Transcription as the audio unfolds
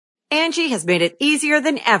Angie has made it easier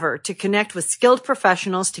than ever to connect with skilled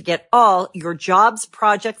professionals to get all your jobs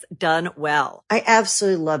projects done well. I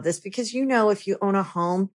absolutely love this because, if you own a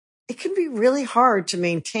home, it can be really hard to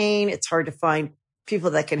maintain. It's hard to find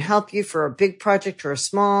people that can help you for a big project or a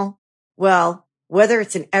small. Well, whether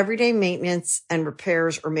it's in everyday maintenance and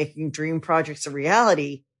repairs or making dream projects a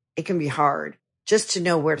reality, it can be hard just to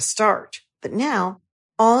know where to start. But now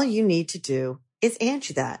all you need to do is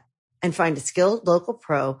Angie that and find a skilled local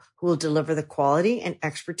pro who will deliver the quality and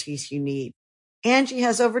expertise you need. Angie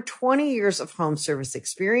has over 20 years of home service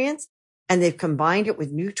experience, and they've combined it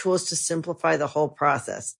with new tools to simplify the whole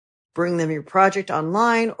process. Bring them your project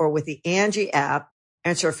online or with the Angie app,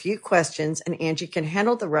 answer a few questions, and Angie can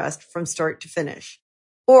handle the rest from start to finish.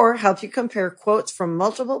 Or help you compare quotes from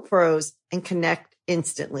multiple pros and connect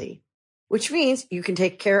instantly, which means you can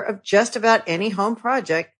take care of just about any home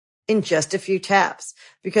project in just a few taps.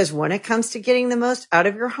 Because when it comes to getting the most out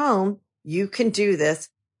of your home, you can do this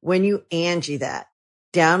when you Angie that.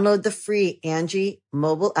 Download the free Angie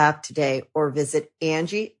mobile app today or visit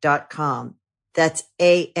Angie.com. That's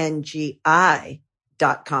ANGI.com.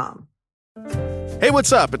 Hey,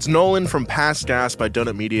 what's up? It's Nolan from Past Gas by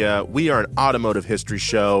Donut Media. We are an automotive history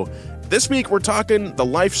show. This week, we're talking the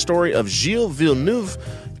life story of Gilles Villeneuve,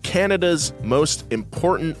 Canada's most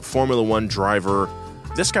important Formula One driver.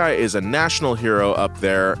 This guy is a national hero up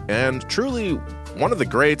there and truly one of the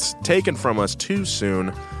greats, taken from us too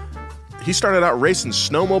soon. He started out racing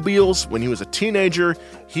snowmobiles when he was a teenager.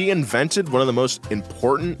 He invented one of the most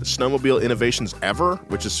important snowmobile innovations ever,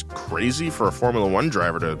 which is crazy for a Formula One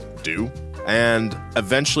driver to do, and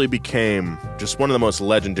eventually became just one of the most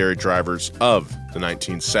legendary drivers of the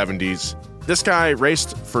 1970s. This guy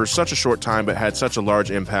raced for such a short time but had such a large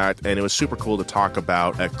impact, and it was super cool to talk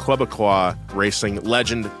about a Quebecois racing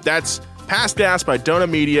legend. That's Past Gas by Donut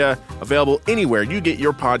Media, available anywhere you get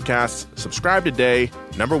your podcasts. Subscribe today.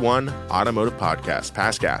 #1 automotive podcast,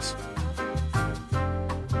 Past Gas.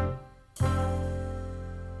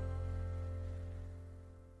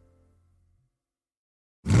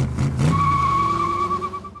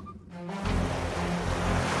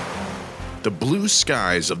 The blue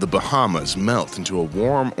skies of the Bahamas melt into a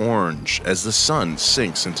warm orange as the sun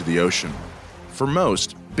sinks into the ocean. For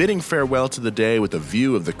most, bidding farewell to the day with a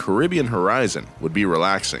view of the Caribbean horizon would be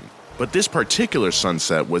relaxing. But this particular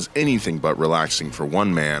sunset was anything but relaxing for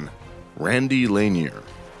one man, Randy Lanier.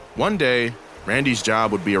 One day, Randy's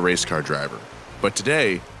job would be a race car driver. But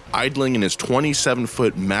today, idling in his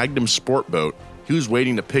 27-foot Magnum sport boat, he was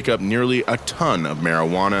waiting to pick up nearly a ton of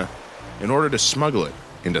marijuana in order to smuggle it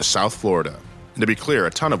into South Florida. And to be clear,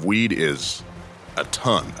 a ton of weed is a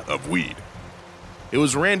ton of weed. It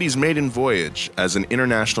was Randy's maiden voyage as an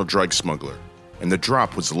international drug smuggler, and the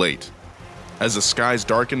drop was late. As the skies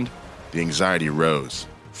darkened, the anxiety rose.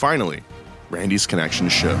 Finally, Randy's connection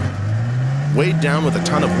showed. Weighed down with a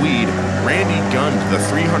ton of weed, Randy gunned the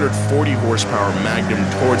 340 horsepower Magnum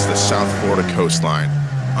towards the South Florida coastline.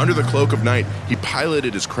 Under the cloak of night, he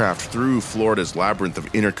piloted his craft through Florida's labyrinth of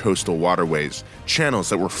intercoastal waterways, channels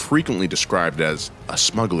that were frequently described as a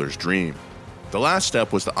smuggler's dream. The last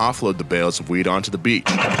step was to offload the bales of weed onto the beach.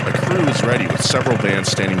 A crew was ready with several vans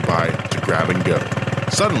standing by to grab and go.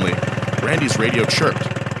 Suddenly, Randy's radio chirped.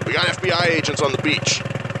 "We got FBI agents on the beach."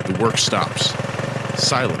 The work stops.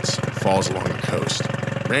 Silence falls along the coast.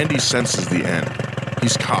 Randy senses the end.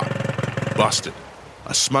 He's caught. Busted.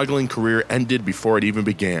 A smuggling career ended before it even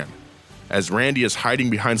began. As Randy is hiding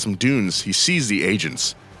behind some dunes, he sees the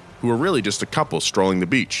agents, who are really just a couple strolling the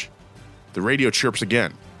beach. The radio chirps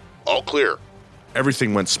again. "All clear."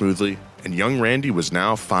 Everything went smoothly, and young Randy was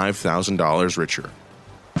now $5,000 richer.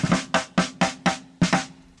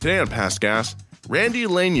 Today on Past Gas, Randy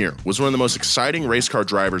Lanier was one of the most exciting race car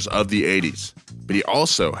drivers of the 80s, but he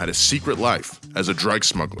also had a secret life as a drug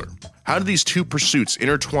smuggler. How did these two pursuits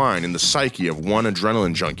intertwine in the psyche of one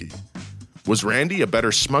adrenaline junkie? Was Randy a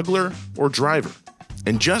better smuggler or driver?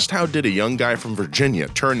 And just how did a young guy from Virginia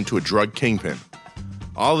turn into a drug kingpin?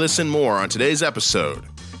 All this and more on today's episode.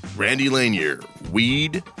 Randy Lanier,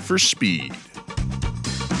 Weed for Speed.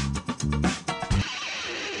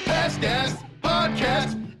 Past Gas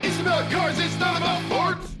Podcast. It's about cars, it's not about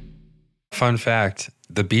forts. Fun fact,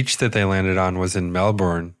 the beach that they landed on was in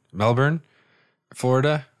Melbourne,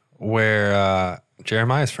 Florida, where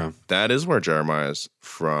Jeremiah's from. That is where Jeremiah's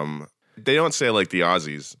from. They don't say like the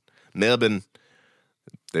Aussies. Melbourne,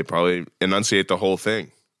 they probably enunciate the whole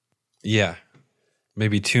thing. Yeah,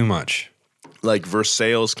 maybe too much. Like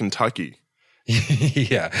Versailles, Kentucky.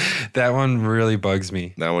 Yeah, that one really bugs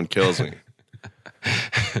me. That one kills me.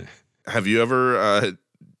 Have you ever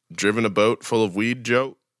driven a boat full of weed,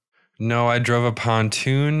 Joe? No, I drove a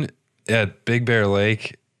pontoon at Big Bear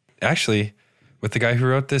Lake, actually, with the guy who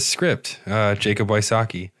wrote this script, Jacob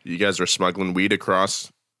Wysocki. You guys were smuggling weed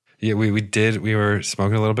across. Yeah, we did. We were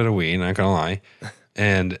smoking a little bit of weed, not gonna lie.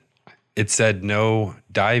 And it said no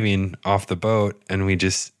diving off the boat, and we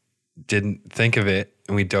just didn't think of it,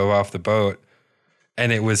 and we dove off the boat,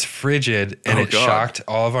 and it was frigid, and it shocked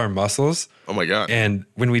all of our muscles. Oh my God. And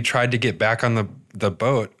when we tried to get back on the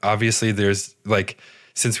boat, obviously there's like,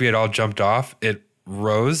 since we had all jumped off, it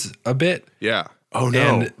rose a bit. Yeah. Oh no.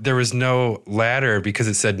 And there was no ladder because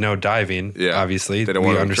it said no diving. Yeah. Obviously. They don't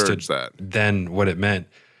want to encourage that. Then what it meant.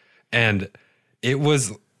 And it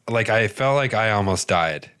was like, I felt like I almost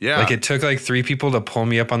died. Yeah. Like it took like 3 people to pull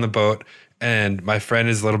me up on the boat, and my friend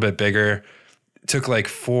is a little bit bigger. It took like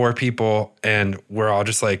 4 people, and we're all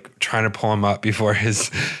just like trying to pull him up before his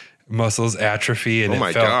muscles atrophy. And Oh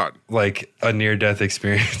my God. like a near-death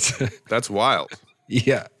experience. That's wild.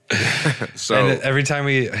 Yeah. So And every time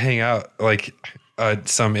we hang out, like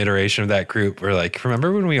some iteration of that group, we're like,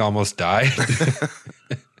 remember when we almost died?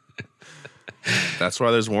 that's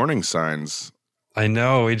why there's warning signs. I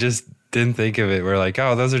know. We just didn't think of it. We're like,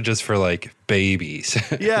 oh, those are just for like babies.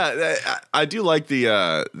 Yeah, I do like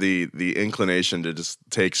the inclination to just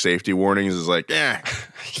take safety warnings. Is like,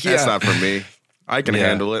 that's not for me. I can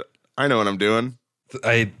handle it. I know what I'm doing.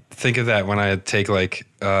 I think of that when I take like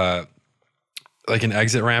an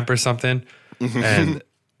exit ramp or something, and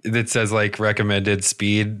it says like recommended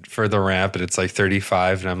speed for the ramp, and it's like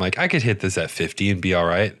 35, and I'm like, I could hit this at 50 and be all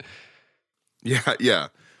right. Yeah.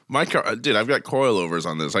 My car, dude, I've got coilovers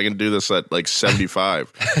on this. I can do this at like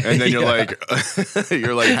 75. And then you're like,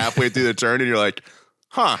 you're like halfway through the turn and you're like,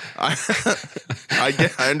 I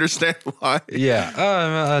understand why. Yeah.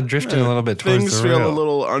 I'm drifting a little bit towards Things the feel rail. a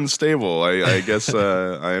little unstable. I guess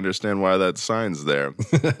I understand why that sign's there.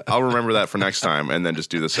 I'll remember that for next time and then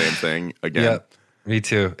just do the same thing again. Yeah, me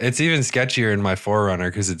too. It's even sketchier in my 4Runner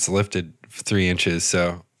because it's lifted 3 inches.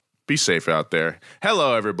 So Be safe out there.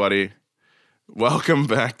 Hello, everybody. Welcome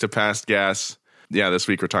back to Past Gas. Yeah, this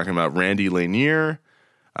week we're talking about Randy Lanier.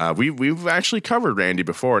 We've actually covered Randy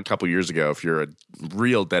before a couple years ago. If you're a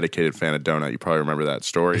real dedicated fan of Donut, you probably remember that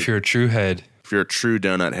story. if you're a true head, If you're a true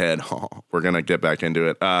Donut head, we're going to get back into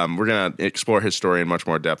it. We're going to explore his story in much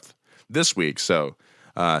more depth this week. So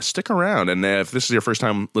stick around. And if this is your first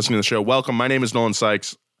time listening to the show, welcome. My name is Nolan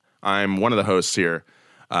Sykes. I'm one of the hosts here.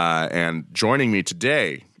 And joining me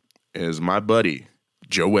today is my buddy,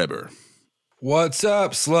 Joe Weber. what's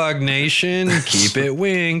up, Slug Nation? Keep it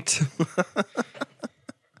winked.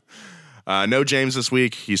 No James this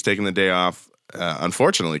week. He's taking the day off,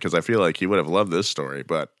 unfortunately, because I feel like he would have loved this story,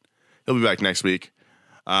 but he'll be back next week.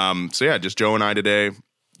 So yeah, just Joe and I today.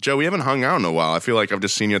 Joe, we haven't hung out in a while. I feel like I've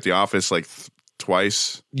just seen you at the office like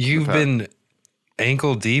twice. You've been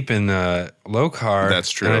ankle deep in the low car. That's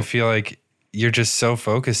true. And I feel like you're just so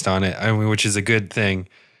focused on it. I mean, which is a good thing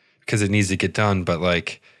because it needs to get done. But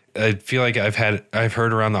like, I feel like I've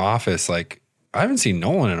heard around the office, like, I haven't seen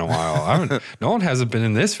Nolan in a while. Nolan hasn't been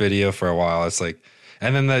in this video for a while. It's like,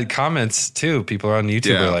 and then the comments too, people on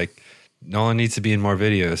YouTube are like, Nolan needs to be in more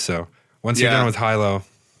videos. So once you're done with high-low.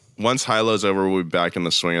 Once high-low's over, we'll be back in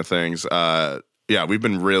the swing of things. We've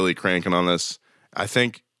been really cranking on this. I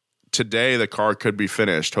think today the car could be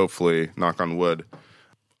finished, hopefully, knock on wood.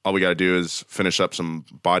 All we got to do is finish up some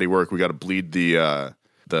body work. We got to bleed the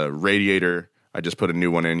radiator. I just put a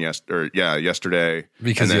new one in yesterday.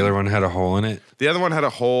 Because the other one had a hole in it? The other one had a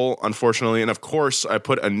hole, unfortunately. And of course, I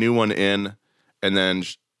put a new one in, and then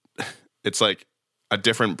it's like a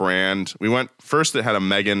different brand. We went, first it had a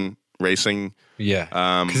Megan Racing. Yeah,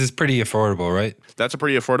 because it's pretty affordable, right? That's a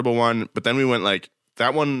pretty affordable one. But then we went like,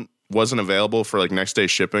 that one wasn't available for like next day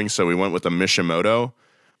shipping. So we went with a Mishimoto.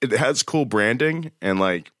 It has cool branding, and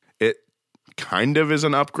like it kind of is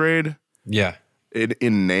an upgrade. Yeah.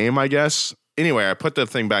 In name, I guess. Anyway, I put the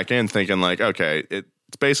thing back in thinking like, okay,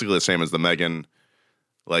 it's basically the same as the Megan.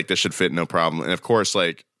 Like this should fit no problem. And of course,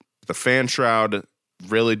 like the fan shroud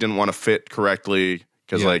really didn't want to fit correctly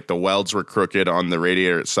because like the welds were crooked on the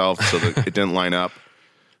radiator itself, so that it didn't line up.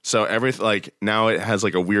 So everything, like now it has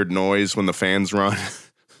like a weird noise when the fans run.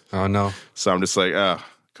 Oh no. So I'm just like, oh,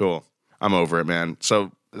 cool. I'm over it, man.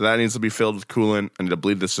 So that needs to be filled with coolant. I need to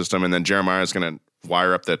bleed the system, and then Jeremiah's going to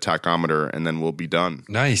wire up the tachometer, and then we'll be done.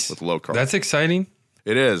 Nice. With low carb. That's exciting.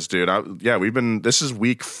 It is, dude. This is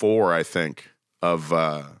week 4, I think, of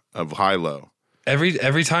high-low.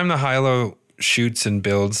 Every time the high-low shoots and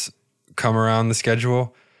builds come around the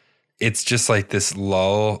schedule, it's just like this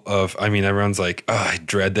lull of, I mean, everyone's like, oh, I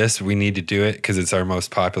dread this. We need to do it because it's our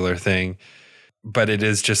most popular thing. But it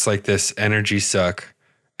is just like this energy suck.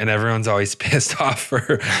 And everyone's always pissed off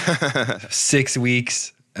for 6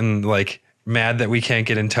 weeks. and like mad that we can't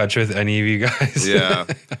get in touch with any of you guys. Yeah.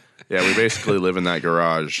 Yeah, we basically live in that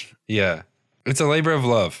garage. Yeah. It's a labor of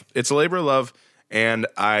love. It's a labor of love, and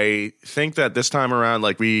I think that this time around,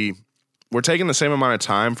 like we're taking the same amount of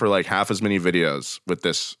time for like half as many videos with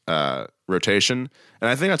this rotation, and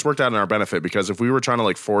I think that's worked out in our benefit because if we were trying to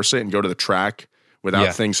like force it and go to the track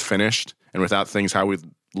without things finished and without things how we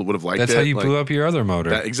would have liked That's it. how you like, blew up your other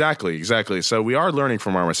motor. Exactly. So we are learning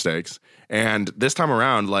from our mistakes, and this time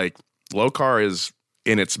around, like Low-Car is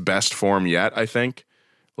in its best form yet, I think.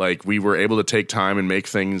 Like we were able to take time and make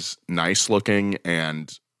things nice looking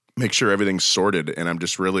and make sure everything's sorted. And I'm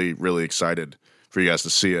just really, really excited for you guys to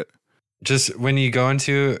see it. Just when you go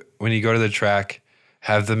to the track,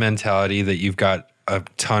 have the mentality that you've got a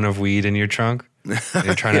ton of weed in your trunk.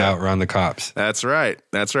 You're trying to outrun the cops. That's right.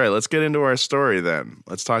 Let's get into our story then.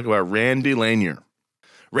 Let's talk about Randy Lanier.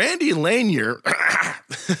 Randy Lanier.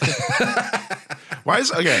 Why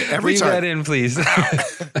is every Leave time that in, please.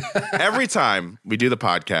 every time we do the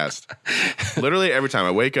podcast, literally every time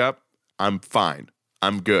I wake up, I'm fine.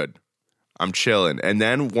 I'm good. I'm chilling. And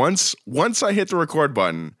then once I hit the record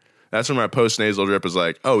button, that's when my post-nasal drip is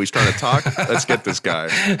like, oh, he's trying to talk? Let's get this guy.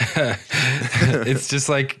 It's just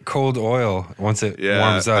like cold oil. Once it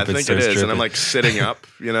warms up, I think it is. dripping. And I'm like sitting up,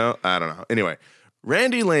 I don't know. Anyway,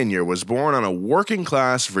 Randy Lanier was born on a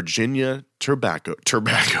working-class Virginia tobacco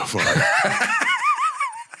farm.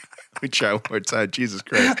 Let me try one more time. Jesus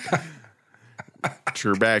Christ.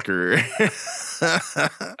 Tobacco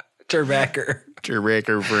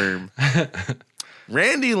firm.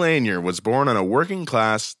 Randy Lanier was born on a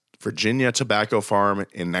working-class Virginia tobacco farm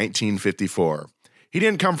in 1954. He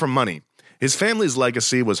didn't come from money. His family's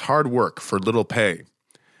legacy was hard work for little pay.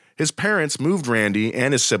 His parents moved Randy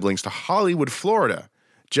and his siblings to Hollywood, Florida,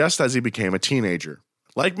 just as he became a teenager.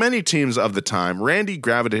 Like many teens of the time, Randy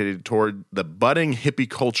gravitated toward the budding hippie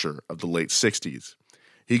culture of the late 60s.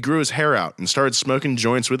 He grew his hair out and started smoking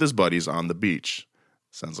joints with his buddies on the beach.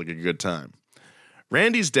 Sounds like a good time.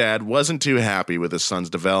 Randy's dad wasn't too happy with his son's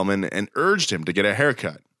development and urged him to get a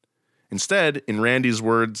haircut. Instead, in Randy's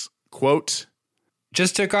words, quote,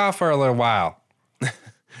 just took off for a little while.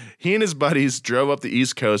 He and his buddies drove up the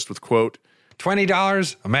East Coast with, quote,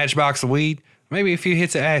 $20, a matchbox of weed, maybe a few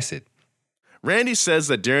hits of acid. Randy says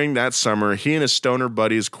that during that summer, he and his stoner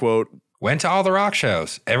buddies, quote, went to all the rock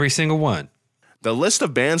shows, every single one. The list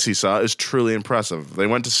of bands he saw is truly impressive. They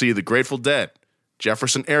went to see the Grateful Dead,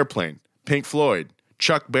 Jefferson Airplane, Pink Floyd,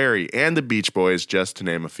 Chuck Berry, and the Beach Boys, just to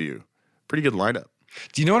name a few. Pretty good lineup.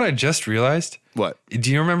 Do you know what I just realized? What?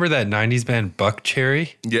 Do you remember that 90s band Buck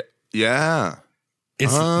Cherry? Yeah.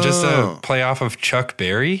 It's just a play off of Chuck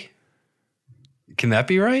Berry? Can that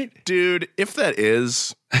be right? Dude, if that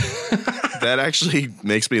is, that actually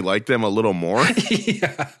makes me like them a little more.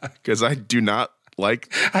 Yeah. Because I don't like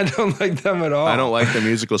them at all. I don't like the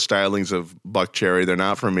musical stylings of Buck Cherry. They're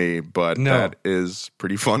not for me, but that is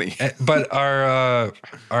pretty funny. But our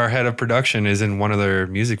head of production is in one of their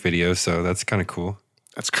music videos, so that's kind of cool.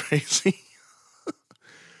 That's crazy.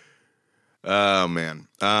 Oh, man.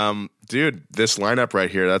 Dude, this lineup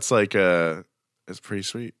right here, that's like it's pretty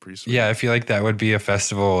sweet. Yeah, I feel like that would be a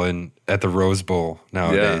festival at the Rose Bowl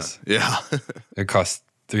nowadays. Yeah. It costs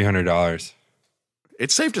 $300.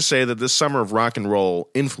 It's safe to say that this summer of rock and roll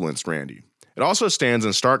influenced Randy. It also stands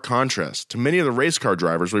in stark contrast to many of the race car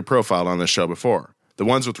drivers we profiled on this show before. The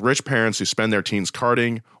ones with rich parents who spend their teens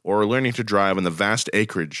karting or learning to drive on the vast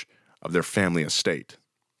acreage of their family estate.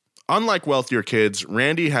 Unlike wealthier kids,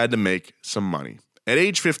 Randy had to make some money. At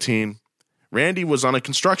age 15, Randy was on a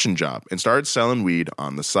construction job and started selling weed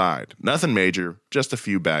on the side. Nothing major, just a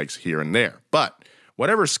few bags here and there. But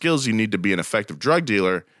whatever skills you need to be an effective drug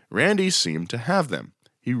dealer, Randy seemed to have them.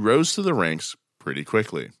 He rose through the ranks pretty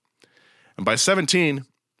quickly. And by 17,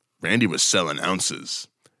 Randy was selling ounces.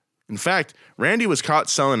 In fact, Randy was caught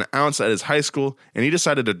selling an ounce at his high school, and he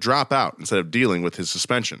decided to drop out instead of dealing with his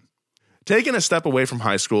suspension. Taking a step away from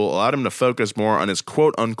high school allowed him to focus more on his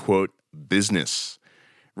quote-unquote business.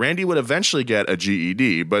 Randy would eventually get a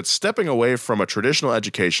GED, but stepping away from a traditional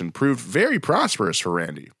education proved very prosperous for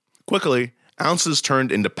Randy. Quickly, ounces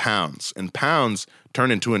turned into pounds, and pounds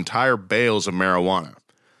turned into entire bales of marijuana.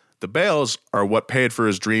 The bales are what paid for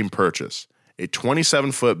his dream purchase, a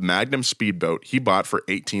 27-foot Magnum speedboat he bought for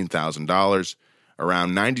 $18,000,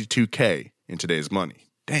 around $92K in today's money.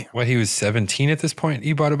 Damn. What, he was 17 at this point?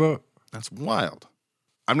 He bought a boat? That's wild.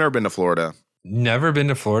 I've never been to Florida. Never been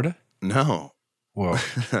to Florida? No. Whoa.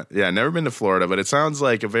 Yeah, never been to Florida, but it sounds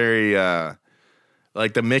like a very,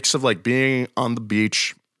 like the mix of like being on the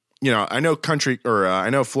beach. You know, I know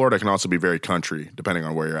Florida can also be very country depending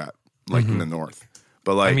on where you're at, like in the north.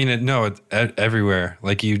 But like, I mean, it's everywhere.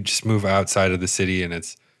 Like you just move outside of the city and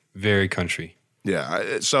it's very country.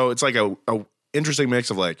 yeah. So it's like a interesting mix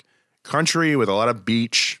of like country with a lot of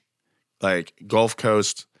beach, like Gulf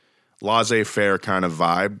Coast, laissez-faire kind of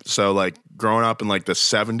vibe. So like growing up in like the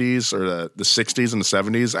 70s or the 60s and the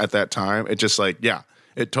 70s at that time, it just like, yeah,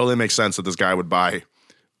 it totally makes sense that this guy would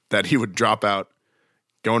that he would drop out,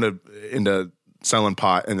 into selling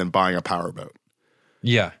pot and then buying a powerboat.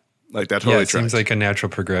 Yeah. Like that totally tracks. Seems like a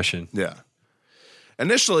natural progression. Yeah.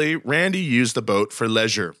 Initially, Randy used the boat for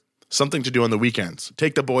leisure, something to do on the weekends,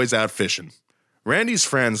 take the boys out fishing. Randy's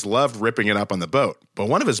friends loved ripping it up on the boat, but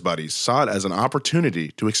one of his buddies saw it as an opportunity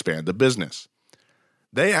to expand the business.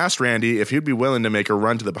 They asked Randy if he'd be willing to make a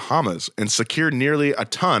run to the Bahamas and secure nearly a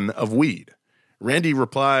ton of weed. Randy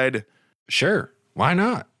replied, "Sure, why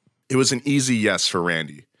not?" It was an easy yes for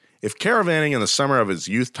Randy. If caravanning in the summer of his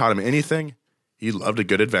youth taught him anything, he loved a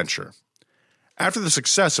good adventure. After the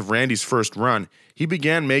success of Randy's first run, he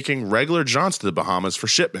began making regular jaunts to the Bahamas for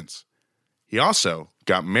shipments. He also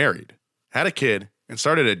got married, had a kid, and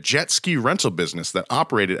started a jet ski rental business that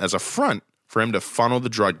operated as a front for him to funnel the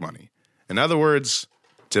drug money. In other words,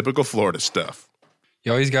 typical Florida stuff.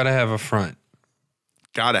 You always got to have a front.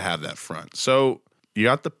 Got to have that front. So you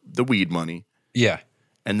got the weed money. Yeah.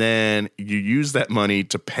 And then you use that money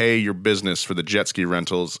to pay your business for the jet ski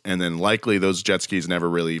rentals, and then likely those jet skis never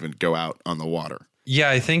really even go out on the water.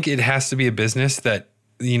 Yeah, I think it has to be a business that,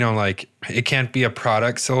 like it can't be a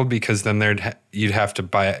product sold because then you'd have to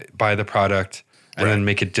buy the product and then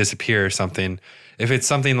make it disappear or something. If it's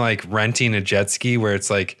something like renting a jet ski where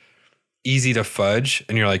it's like easy to fudge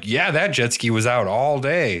and you're like, yeah, that jet ski was out all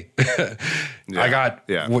day. I got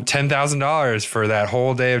 $10,000 for that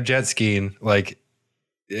whole day of jet skiing. Like,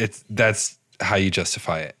 that's how you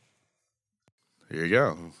justify it. There you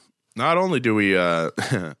go. Not only do we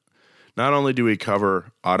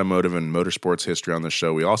cover automotive and motorsports history on the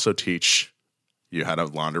show, we also teach you how to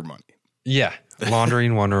launder money. Yeah,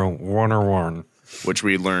 laundering 101, which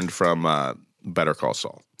we learned from Better Call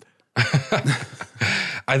Saul.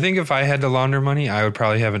 I think if I had to launder money, I would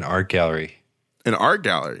probably have an art gallery. An art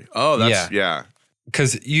gallery? Oh, that's yeah.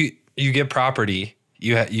 Because you get property,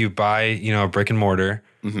 you buy a brick and mortar.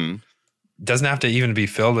 Mm-hmm. Doesn't have to even be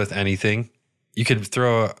filled with anything. You could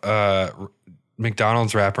throw a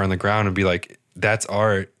McDonald's wrapper on the ground and be like, that's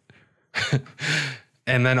art.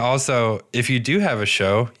 And then also, if you do have a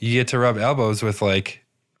show, you get to rub elbows with like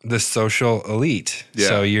the social elite. Yeah.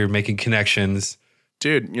 So you're making connections.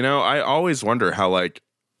 Dude, I always wonder how like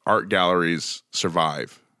art galleries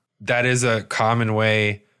survive. That is a common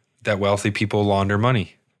way that wealthy people launder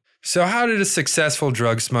money. So how did a successful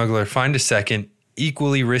drug smuggler find a second,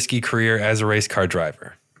 equally risky career as a race car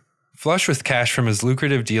driver? Flush with cash from his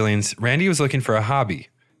lucrative dealings, Randy was looking for a hobby.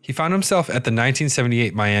 He found himself at the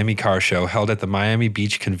 1978 Miami Car Show held at the Miami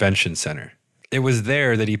Beach Convention Center. It was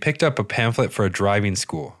there that he picked up a pamphlet for a driving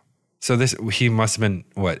school. So he must have been,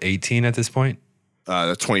 18 at this point?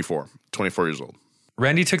 24 years old.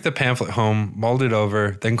 Randy took the pamphlet home, mulled it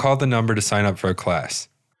over, then called the number to sign up for a class.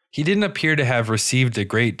 He didn't appear to have received a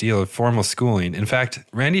great deal of formal schooling. In fact,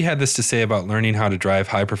 Randy had this to say about learning how to drive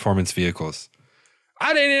high-performance vehicles.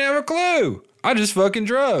 I didn't have a clue. I just fucking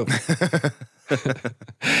drove.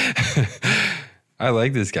 I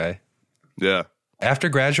like this guy. Yeah. After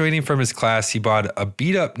graduating from his class, he bought a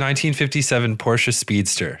beat-up 1957 Porsche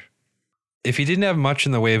Speedster. If he didn't have much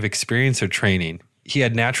in the way of experience or training, he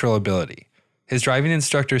had natural ability. His driving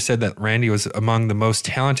instructor said that Randy was among the most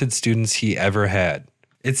talented students he ever had.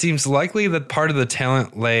 It seems likely that part of the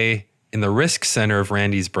talent lay in the risk center of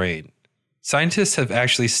Randy's brain. Scientists have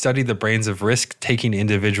actually studied the brains of risk-taking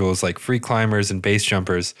individuals like free climbers and base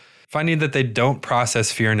jumpers, finding that they don't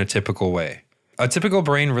process fear in a typical way. A typical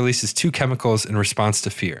brain releases two chemicals in response to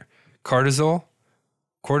fear: cortisol,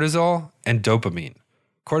 and dopamine.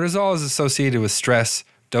 Cortisol is associated with stress,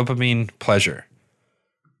 dopamine, pleasure.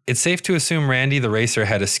 It's safe to assume Randy the racer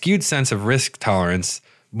had a skewed sense of risk tolerance,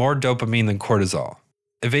 more dopamine than cortisol.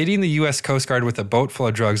 Evading the U.S. Coast Guard with a boat full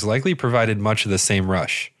of drugs likely provided much of the same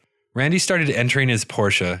rush. Randy started entering his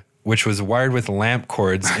Porsche, which was wired with lamp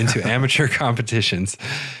cords, into amateur competitions.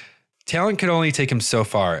 Talent could only take him so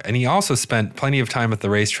far, and he also spent plenty of time at the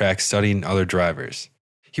racetrack studying other drivers.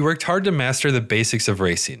 He worked hard to master the basics of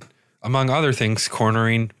racing, among other things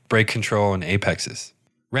cornering, brake control, and apexes.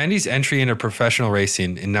 Randy's entry into professional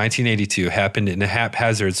racing in 1982 happened in a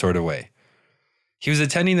haphazard sort of way. He was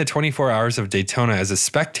attending the 24 Hours of Daytona as a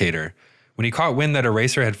spectator when he caught wind that a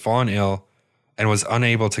racer had fallen ill and was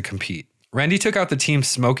unable to compete. Randy took out the team's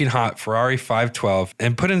smoking hot Ferrari 512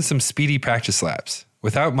 and put in some speedy practice laps.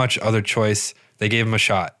 Without much other choice, they gave him a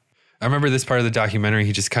shot. I remember this part of the documentary.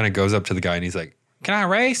 He just kind of goes up to the guy and he's like, "Can I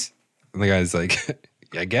race?" And the guy's like,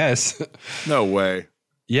 "I guess." No way.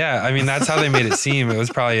 Yeah, I mean, that's how they made it seem. It was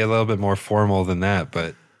probably a little bit more formal than that,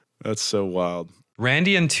 but That's so wild.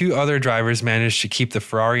 Randy and 2 other drivers managed to keep the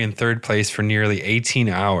Ferrari in 3rd place for nearly 18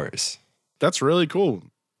 hours. That's really cool.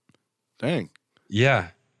 Dang. Yeah,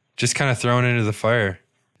 just kind of thrown into the fire.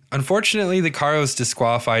 Unfortunately, the car was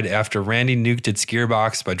disqualified after Randy nuked its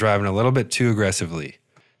gearbox by driving a little bit too aggressively.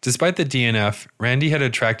 Despite the DNF, Randy had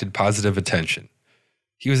attracted positive attention.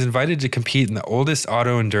 He was invited to compete in the oldest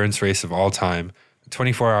auto endurance race of all time, the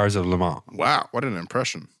 24 Hours of Le Mans. Wow, what an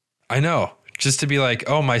impression. I know. Just to be like,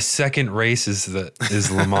 oh, my second race is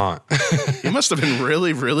Le Mans. He must have been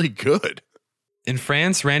really, really good. In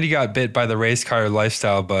France, Randy got bit by the race car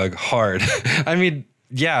lifestyle bug hard. I mean,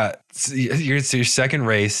 yeah, it's your second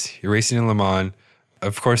race. You're racing in Le Mans.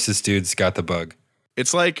 Of course, this dude's got the bug.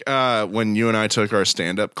 It's like when you and I took our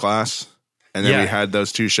stand-up class, and then we had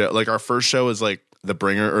those 2 shows. Like, our first show was like the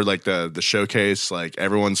bringer, or like the showcase. Like,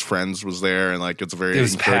 everyone's friends was there, and like it's a very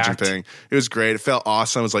encouraging thing. It was great. It felt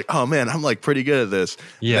awesome. I was like, oh man, I'm like pretty good at this.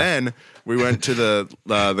 Yeah. Then we went to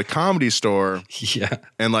the Comedy Store. Yeah.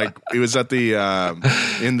 And like it was at the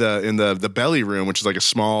in the belly room, which is like a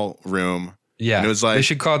small room. Yeah. And it was like, they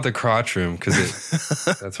should call it the crotch room because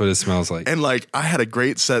that's what it smells like. And like I had a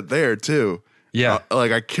great set there too. Yeah.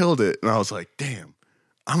 Like I killed it, and I was like, damn,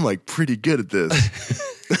 I'm like pretty good at this.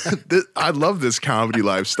 I love this comedy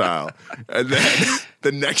lifestyle. And then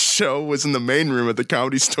the next show was in the main room at the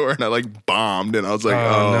Comedy Store, and I like bombed, and I was like,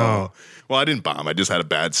 oh no. Well, I didn't bomb. I just had a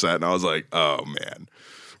bad set, and I was like, oh man,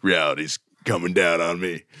 reality's coming down on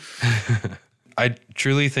me. I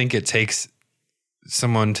truly think it takes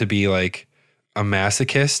someone to be like a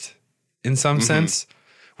masochist in some sense,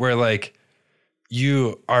 where like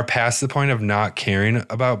you are past the point of not caring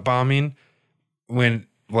about bombing, when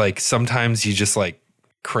like sometimes you just like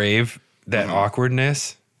crave that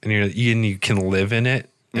awkwardness, and you can live in it.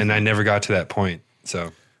 And I never got to that point.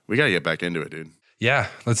 So we got to get back into it, dude. Yeah,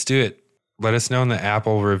 let's do it. Let us know in the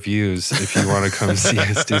Apple reviews if you want to come see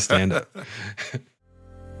us do stand-up.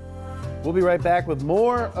 We'll be right back with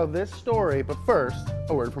more of this story, but first,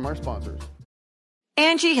 a word from our sponsors.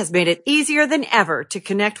 Angie has made it easier than ever to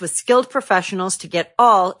connect with skilled professionals to get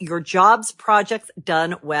all your jobs projects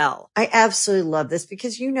done well. I absolutely love this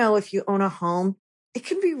because, you know, if you own a home, it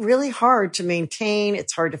can be really hard to maintain.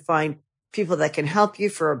 It's hard to find people that can help you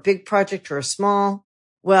for a big project or a small.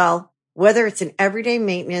 Well, whether it's in everyday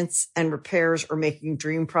maintenance and repairs or making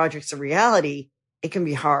dream projects a reality, it can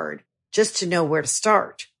be hard just to know where to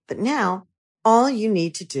start. But now all you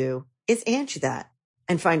need to do is Angie that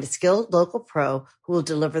and find a skilled local pro who will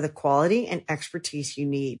deliver the quality and expertise you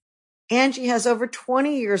need. Angie has over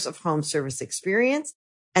 20 years of home service experience,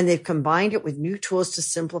 and they've combined it with new tools to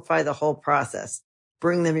simplify the whole process.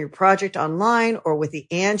 Bring them your project online or with the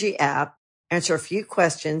Angie app, answer a few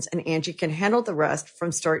questions, and Angie can handle the rest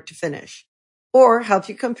from start to finish. Or help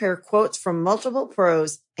you compare quotes from multiple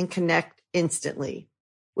pros and connect instantly,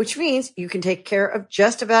 which means you can take care of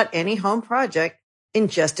just about any home project in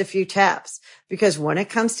just a few taps. Because when it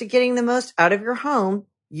comes to getting the most out of your home,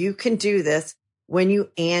 you can do this when you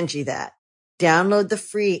Angie that. Download the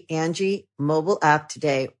free Angie mobile app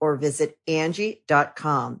today or visit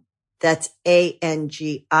Angie.com. That's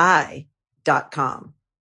ANGI.com.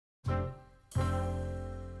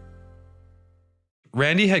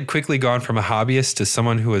 Randy had quickly gone from a hobbyist to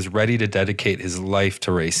someone who was ready to dedicate his life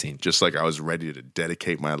to racing. Just like I was ready to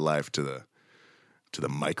dedicate my life to the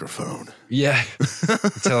microphone. Yeah.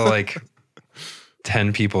 Until like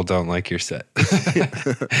 10 people don't like your set.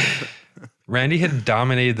 Randy had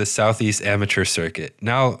dominated the Southeast amateur circuit.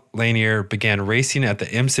 Now Lanier began racing at the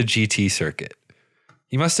IMSA GT circuit.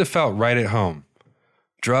 He must have felt right at home.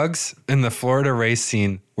 Drugs in the Florida race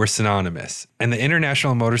scene were synonymous, and the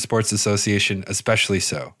International Motorsports Association especially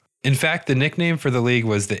so. In fact, the nickname for the league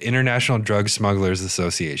was the International Drug Smugglers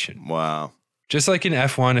Association. Wow. Just like in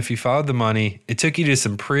F1, if you followed the money, it took you to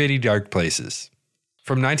some pretty dark places.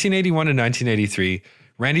 From 1981 to 1983,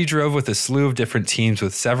 Randy drove with a slew of different teams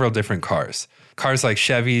with several different cars. Cars like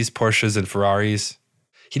Chevys, Porsches, and Ferraris.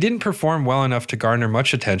 He didn't perform well enough to garner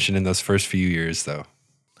much attention in those first few years, though.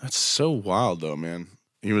 That's so wild, though, man.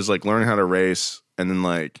 He was like learning how to race, and then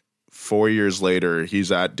like 4 years later,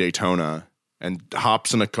 he's at Daytona and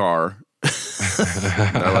hops in a car.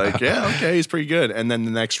 They're like, yeah, okay, he's pretty good. And then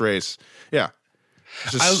the next race, yeah.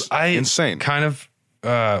 It's just insane. Kind of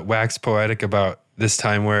wax poetic about this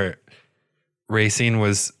time where racing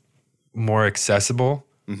was more accessible.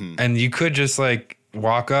 Mm-hmm. And you could just like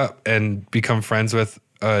walk up and become friends with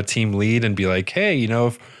a team lead and be like, hey, you know,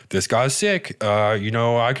 if this guy's sick.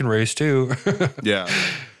 I can race too. Yeah.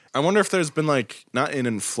 I wonder if there's been like not an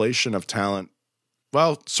inflation of talent.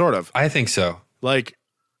 Well, sort of. I think so. Like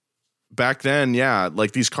back then, yeah,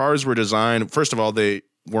 like these cars were designed. First of all, they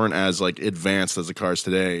weren't as like advanced as the cars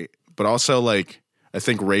today, but also like I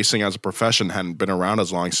think racing as a profession hadn't been around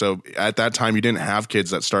as long. So at that time, you didn't have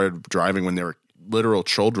kids that started driving when they were literal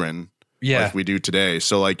children. Yeah. Like we do today.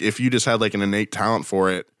 So like if you just had like an innate talent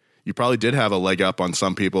for it, you probably did have a leg up on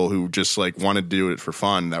some people who just like wanted to do it for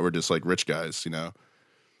fun that were just like rich guys, you know?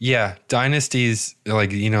 Yeah. Dynasties,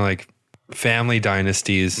 like, like family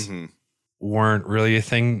dynasties weren't really a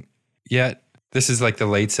thing yet. This is like the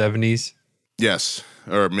late 70s. Yes.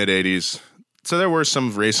 Or mid 80s. So there were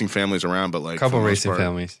some racing families around, but like a couple racing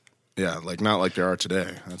families. Yeah. Like not like there are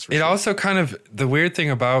today. That's for It sure. also kind of, the weird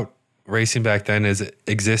thing about racing back then is it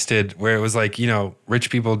existed where it was like, rich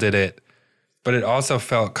people did it, but it also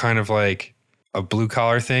felt kind of like a blue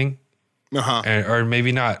collar thing. Or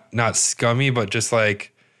maybe not scummy, but just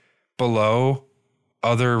like below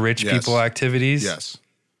other rich people activities. Yes.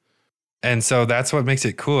 And so that's what makes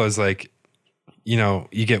it cool is like,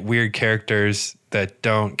 you get weird characters that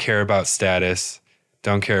don't care about status,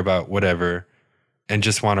 don't care about whatever, and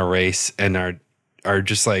just want to race and are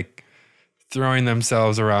just like throwing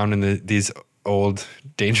themselves around in these old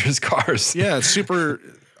dangerous cars. Yeah, it's super.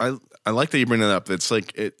 I like that you bring that up. It's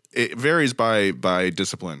like it varies by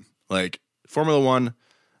discipline. Like Formula One,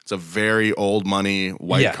 it's a very old money,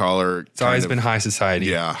 white collar. It's always been high society.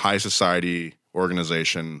 Yeah, high society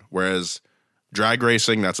organization. Whereas drag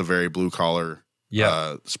racing, that's a very blue collar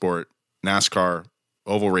sport. NASCAR,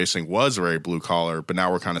 oval racing was very blue collar, but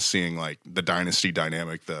now we're kind of seeing like the dynasty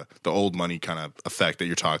dynamic, the old money kind of effect that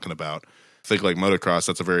you're talking about. I think like motocross,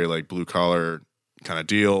 that's a very like blue collar kind of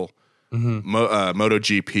deal.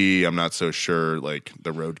 MotoGP, I'm not so sure. Like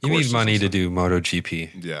the road, you need money to do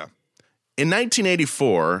MotoGP. Yeah. In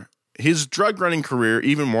 1984, his drug running career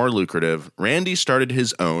even more lucrative. Randy started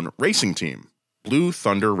his own racing team, Blue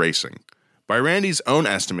Thunder Racing. By Randy's own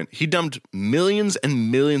estimate, he dumped millions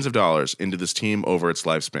and millions of dollars into this team over its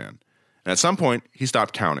lifespan. And at some point, he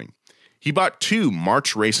stopped counting. He bought 2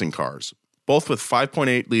 March racing cars, both with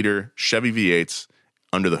 5.8-liter Chevy V8s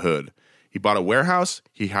under the hood. He bought a warehouse,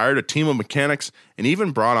 he hired a team of mechanics, and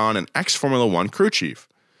even brought on an ex-Formula One crew chief.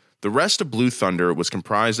 The rest of Blue Thunder was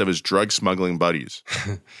comprised of his drug smuggling buddies.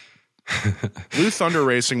 Blue Thunder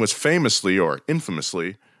Racing was famously, or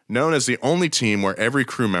infamously, known as the only team where every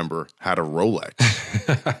crew member had a Rolex.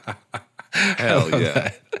 Hell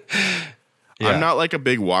yeah. I'm not like a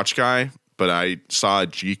big watch guy, but I saw a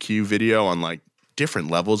GQ video on like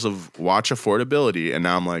different levels of watch affordability, and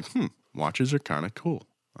now I'm like, watches are kind of cool.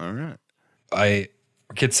 All right. I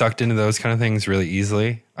get sucked into those kind of things really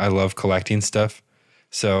easily. I love collecting stuff.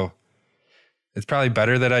 So it's probably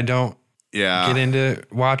better that I don't get into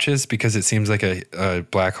watches because it seems like a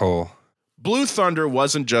black hole. Blue Thunder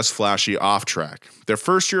wasn't just flashy off track. Their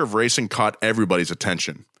first year of racing caught everybody's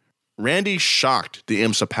attention. Randy shocked the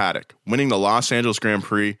IMSA paddock, winning the Los Angeles Grand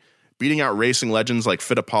Prix, beating out racing legends like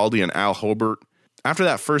Fittipaldi and Al Hobart. After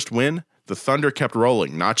that first win, the Thunder kept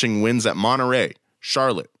rolling, notching wins at Monterey,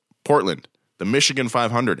 Charlotte, Portland, the Michigan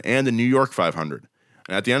 500, and the New York 500.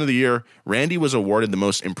 And at the end of the year, Randy was awarded the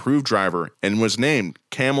most improved driver and was named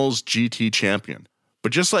Camel's GT champion.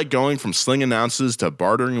 But just like going from slinging ounces to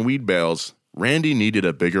bartering weed bales, Randy needed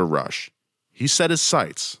a bigger rush. He set his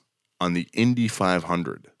sights on the Indy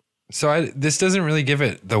 500. So this doesn't really give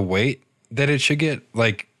it the weight that it should get.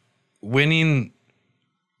 Like winning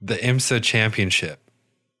the IMSA championship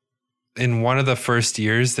in one of the first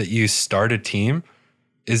years that you start a team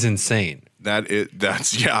is insane.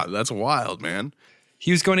 That's wild, man. He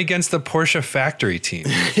was going against the Porsche factory team.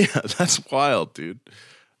 Yeah, that's wild, dude.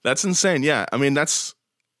 That's insane. Yeah, I mean,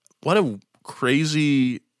 what a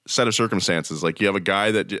crazy set of circumstances. Like you have a guy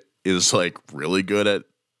that is like really good at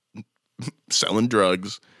selling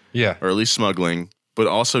drugs, or at least smuggling, but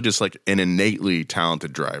also just like an innately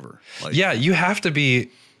talented driver. Like, yeah, you have to be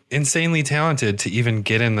insanely talented to even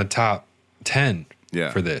get in the top 10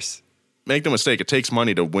 for this. Make no mistake, it takes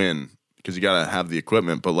money to win because you got to have the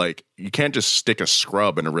equipment, but like you can't just stick a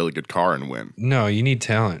scrub in a really good car and win. No, you need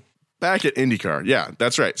talent. Back at IndyCar. Yeah,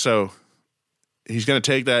 that's right. So he's going to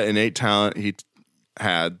take that innate talent he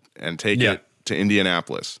had and take it to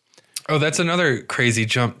Indianapolis. Oh, that's another crazy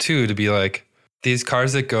jump too, to be like, these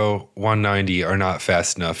cars that go 190 are not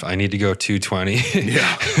fast enough. I need to go 220.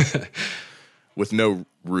 Yeah. With no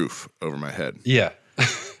roof over my head. Yeah.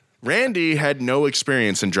 Randy had no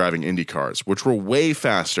experience in driving Indy cars, which were way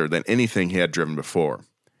faster than anything he had driven before.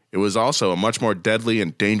 It was also a much more deadly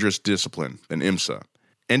and dangerous discipline than IMSA.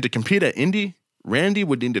 And to compete at Indy, Randy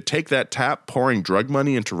would need to take that tap pouring drug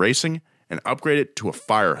money into racing and upgrade it to a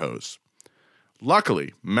fire hose.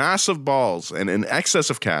 Luckily, massive balls and an excess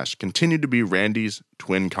of cash continued to be Randy's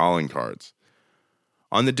twin calling cards.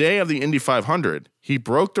 On the day of the Indy 500, he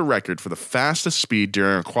broke the record for the fastest speed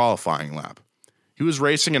during a qualifying lap. He was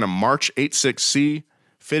racing in a March 86C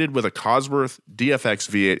fitted with a Cosworth DFX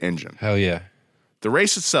V8 engine. Hell yeah. The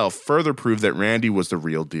race itself further proved that Randy was the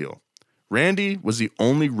real deal. Randy was the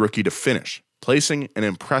only rookie to finish, placing an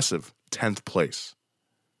impressive 10th place.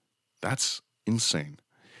 That's insane.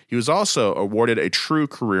 He was also awarded a true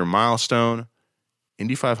career milestone,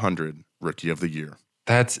 Indy 500 Rookie of the Year.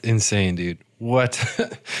 That's insane, dude. What?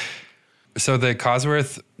 So the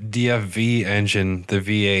Cosworth DFV engine, the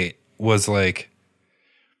V8, was like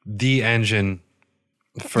the engine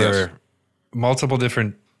for multiple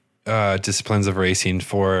different disciplines of racing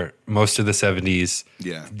for most of the 70s.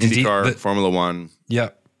 Yeah, IndyCar, Formula One.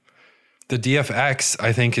 Yep. The DFX,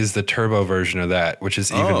 I think, is the turbo version of that, which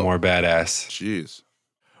is even more badass. Jeez.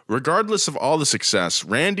 Regardless of all the success,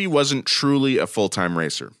 Randy wasn't truly a full-time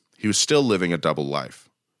racer. He was still living a double life.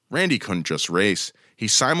 Randy couldn't just race. He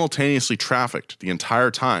simultaneously trafficked the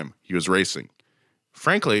entire time he was racing.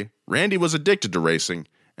 Frankly, Randy was addicted to racing,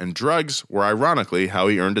 and drugs were ironically how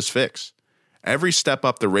he earned his fix. Every step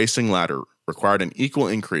up the racing ladder required an equal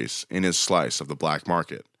increase in his slice of the black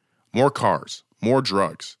market. More cars, more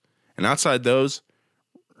drugs. And outside those,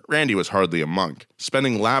 Randy was hardly a monk,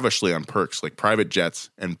 spending lavishly on perks like private jets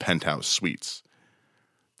and penthouse suites.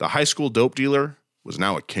 The high school dope dealer was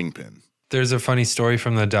now a kingpin. There's a funny story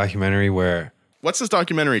from the documentary where... What's this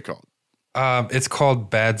documentary called? It's called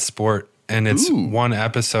Bad Sport, and it's one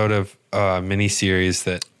episode of a miniseries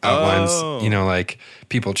that outlines, like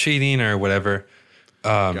people cheating or whatever.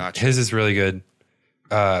 Gotcha. His is really good.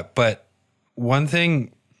 But one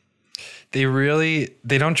thing, they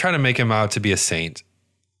don't try to make him out to be a saint,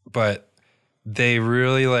 but they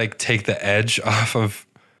really like take the edge off of,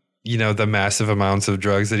 the massive amounts of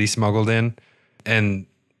drugs that he smuggled in, and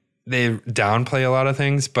they downplay a lot of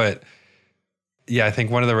things. But yeah, I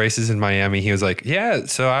think one of the races in Miami, he was like, yeah,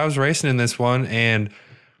 so I was racing in this one and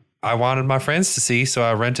I wanted my friends to see, so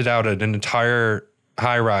I rented out an entire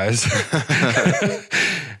high rise.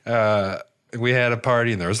 We had a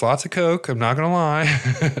party and there was lots of coke. I'm not going to lie.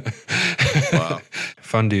 Wow.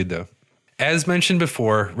 Fun dude, though. As mentioned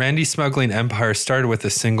before, Randy's smuggling empire started with a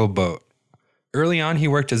single boat. Early on, he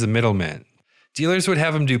worked as a middleman. Dealers would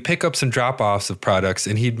have him do pickups and drop-offs of products,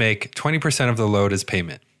 and he'd make 20% of the load as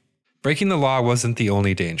payment. Breaking the law wasn't the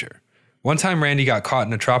only danger. One time, Randy got caught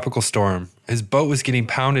in a tropical storm. His boat was getting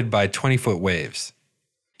pounded by 20-foot waves.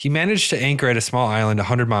 He managed to anchor at a small island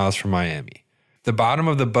 100 miles from Miami. The bottom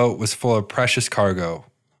of the boat was full of precious cargo,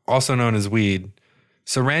 also known as weed,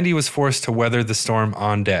 so Randy was forced to weather the storm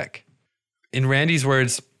on deck. In Randy's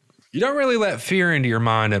words, you don't really let fear into your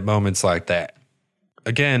mind at moments like that.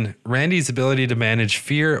 Again, Randy's ability to manage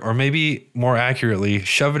fear, or maybe more accurately,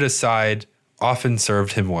 shove it aside, often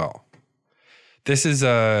served him well. This is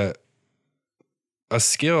a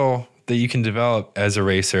skill that you can develop as a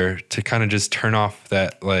racer to kind of just turn off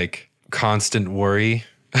that like constant worry.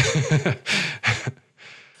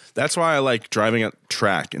 That's why I like driving at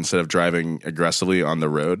track instead of driving aggressively on the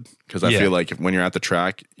road, because I feel like when you're at the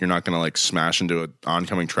track, you're not going to like smash into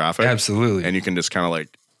oncoming traffic. Absolutely. And you can just kind of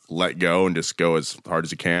like let go and just go as hard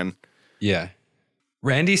as you can. Yeah.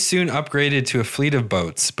 Randy soon upgraded to a fleet of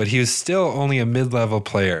boats, but he was still only a mid-level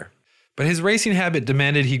player. But his racing habit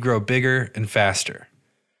demanded he grow bigger and faster.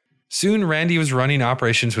 Soon, Randy was running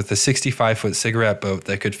operations with a 65-foot cigarette boat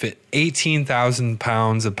that could fit 18,000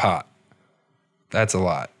 pounds of pot. That's a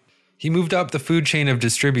lot. He moved up the food chain of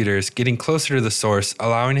distributors, getting closer to the source,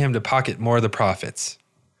 allowing him to pocket more of the profits.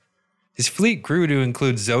 His fleet grew to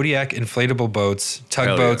include Zodiac inflatable boats,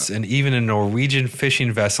 tugboats, and even a Norwegian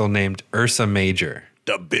fishing vessel named Ursa Major.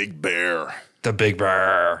 The Big Bear. The Big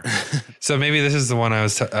Bear. So maybe this is the one I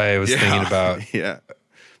was thinking about. Yeah.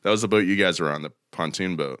 That was the boat you guys were on, the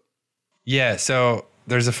pontoon boat. Yeah, so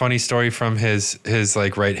there's a funny story from his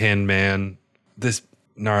like right-hand man, this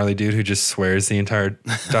gnarly dude who just swears the entire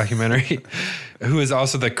documentary, who is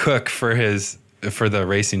also the cook for the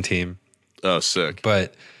racing team. Oh, sick.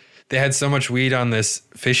 But they had so much weed on this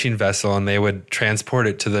fishing vessel, and they would transport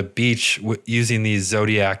it to the beach using these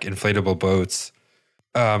Zodiac inflatable boats.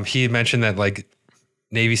 He mentioned that like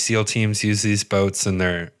Navy SEAL teams use these boats, and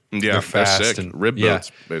they're fast, they're sick. and Rib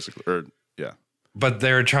boats, basically. But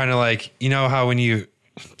they were trying to like, you know how when you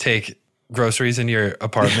take groceries in your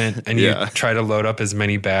apartment and you try to load up as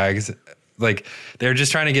many bags, like they're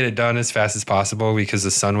just trying to get it done as fast as possible because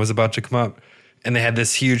the sun was about to come up, and they had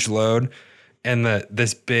this huge load, and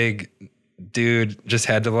this big dude just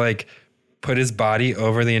had to like put his body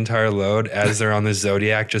over the entire load as they're on the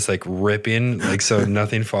Zodiac, just like ripping, like so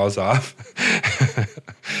nothing falls off.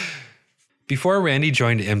 Before Randy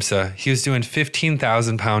joined IMSA, he was doing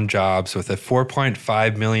 15,000-pound jobs with a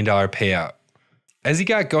 $4.5 million payout. As he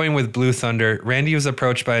got going with Blue Thunder, Randy was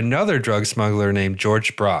approached by another drug smuggler named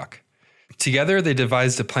George Brock. Together, they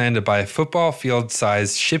devised a plan to buy a football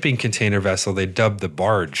field-sized shipping container vessel they dubbed the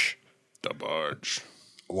Barge. The Barge.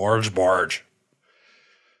 Large barge.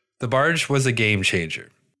 The Barge was a game changer.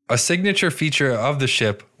 A signature feature of the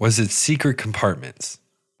ship was its secret compartments.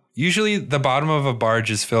 Usually, the bottom of a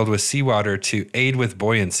barge is filled with seawater to aid with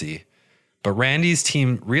buoyancy, but Randy's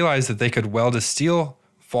team realized that they could weld a steel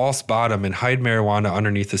false bottom and hide marijuana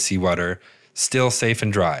underneath the seawater, still safe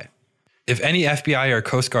and dry. If any FBI or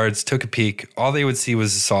Coast Guards took a peek, all they would see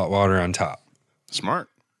was the salt water on top. Smart.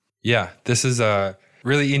 Yeah, this is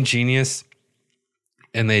really ingenious,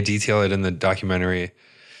 and they detail it in the documentary.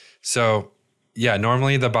 So, yeah,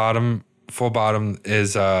 normally the full bottom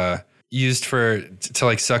is used to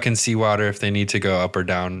like suck in seawater if they need to go up or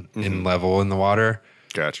down in level in the water.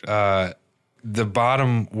 Gotcha. The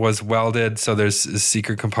bottom was welded, so there's a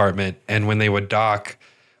secret compartment, and when they would dock,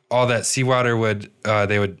 all that seawater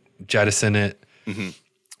they would jettison it,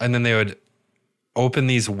 and then they would open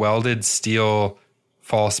these welded steel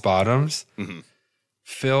false bottoms,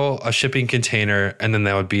 fill a shipping container, and then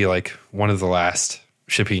that would be like one of the last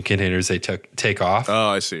shipping containers they take off. Oh,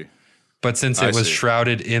 I see. But since it was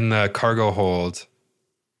shrouded in the cargo hold,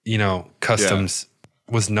 customs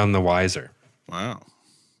was none the wiser. Wow.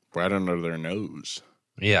 Right under their nose.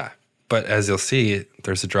 Yeah. But as you'll see,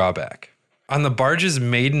 there's a drawback. On the barge's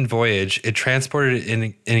maiden voyage, it transported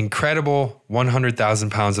an incredible 100,000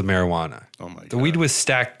 pounds of marijuana. Oh my God. The weed was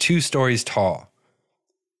stacked 2 stories tall.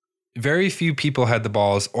 Very few people had the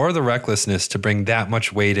balls or the recklessness to bring that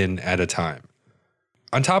much weight in at a time.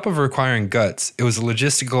 On top of requiring guts, it was a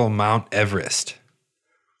logistical Mount Everest.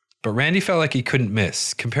 But Randy felt like he couldn't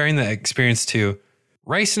miss, comparing the experience to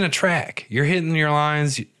racing a track. You're hitting your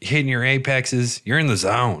lines, hitting your apexes, you're in the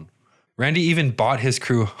zone. Randy even bought his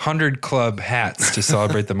crew 100 club hats to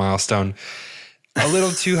celebrate the milestone. A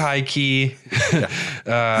little too high key.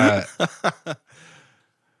 That's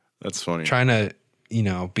funny. Trying to,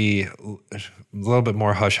 be a little bit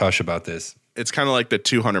more hush-hush about this. It's kind of like the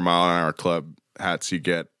 200-mile-an-hour club hats you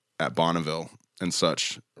get at Bonneville and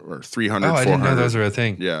such, or 300, 400. I didn't know those were a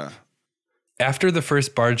thing. Yeah. After the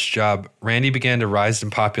first barge job, Randy began to rise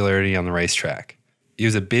in popularity on the racetrack. He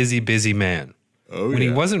was a busy, busy man. When he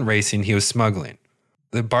wasn't racing, he was smuggling.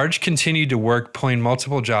 The barge continued to work, pulling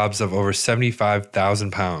multiple jobs of over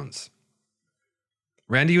 75,000 pounds.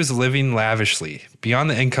 Randy was living lavishly, beyond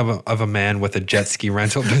the income of a man with a jet ski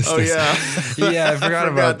rental business. Oh, yeah. Yeah, I forgot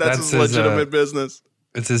about that. That's his legitimate business.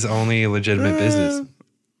 It's his only legitimate business.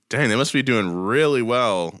 Dang, they must be doing really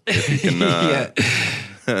well if you can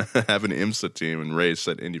have an IMSA team and race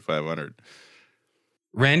at Indy 500.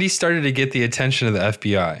 Randy started to get the attention of the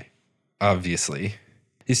FBI, obviously.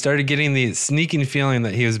 He started getting the sneaking feeling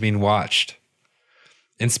that he was being watched.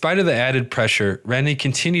 In spite of the added pressure, Randy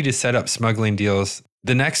continued to set up smuggling deals.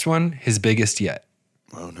 The next one, his biggest yet.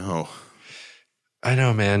 Oh, no. I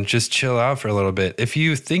know, man. Just chill out for a little bit. If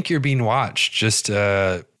you think you're being watched, just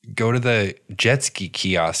go to the jet ski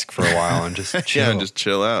kiosk for a while and just chill. Yeah, and just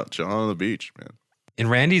chill out. Chill on the beach, man. In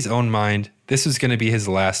Randy's own mind, this was going to be his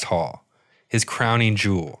last haul, his crowning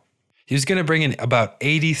jewel. He was going to bring in about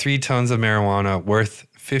 83 tons of marijuana worth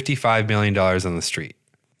 $55 million on the street.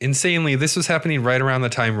 Insanely, this was happening right around the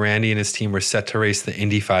time Randy and his team were set to race the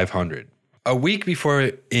Indy 500. A week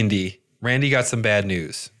before Indy, Randy got some bad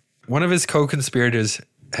news. One of his co-conspirators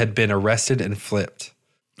had been arrested and flipped.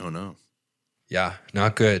 Oh, no. Yeah,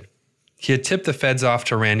 not good. He had tipped the feds off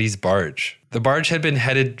to Randy's barge. The barge had been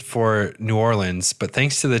headed for New Orleans, but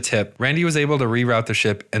thanks to the tip, Randy was able to reroute the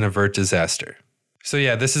ship and avert disaster. So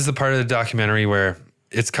yeah, this is the part of the documentary where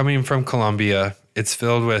it's coming from Colombia. It's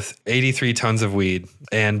filled with 83 tons of weed.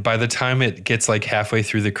 And by the time it gets like halfway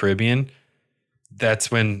through the Caribbean,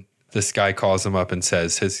 that's when this guy calls him up and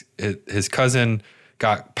says his cousin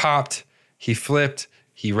got popped. He flipped.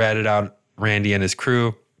 He ratted out Randy and his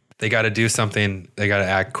crew. They got to do something. They got to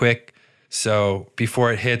act quick. So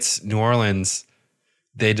before it hits New Orleans,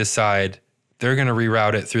 they decide they're going to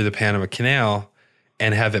reroute it through the Panama Canal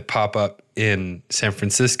and have it pop up in San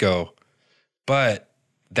Francisco. But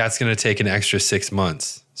that's going to take an extra 6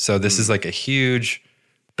 months. So this is like a huge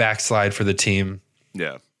backslide for the team.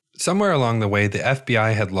 Yeah. Somewhere along the way, the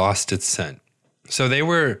FBI had lost its scent. So they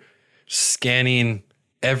were scanning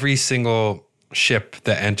every single ship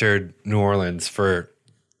that entered New Orleans for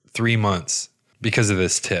 3 months because of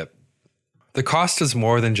this tip. The cost was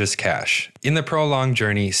more than just cash. In the prolonged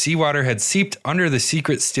journey, seawater had seeped under the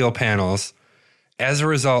secret steel panels. As a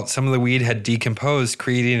result, some of the weed had decomposed,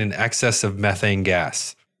 creating an excess of methane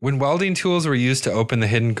gas. When welding tools were used to open the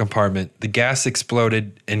hidden compartment, the gas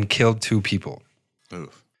exploded and killed 2 people.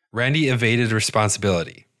 Oof. Randy evaded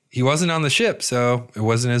responsibility. He wasn't on the ship, so it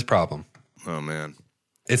wasn't his problem. Oh, man.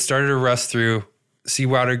 It started to rust through.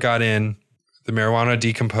 Seawater got in. The marijuana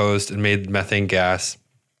decomposed and made methane gas.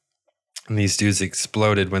 And these dudes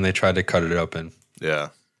exploded when they tried to cut it open. Yeah.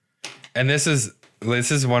 And this is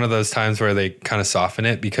one of those times where they kind of soften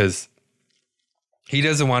it because he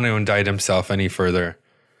doesn't want to indict himself any further.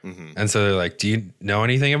 Mm-hmm. And so they're like, do you know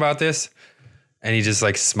anything about this? And he just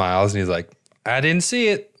like smiles and he's like, I didn't see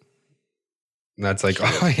it. And that's like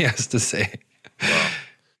all he has to say. Wow.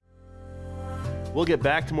 We'll get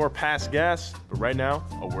back to more past gas, but right now,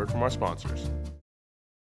 a word from our sponsors.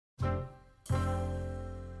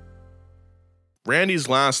 Randy's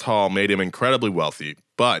last haul made him incredibly wealthy,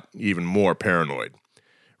 but even more paranoid.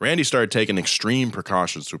 Randy started taking extreme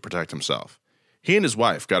precautions to protect himself. He and his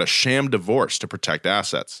wife got a sham divorce to protect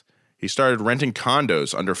assets. He started renting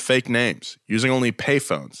condos under fake names, using only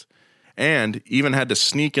payphones, and even had to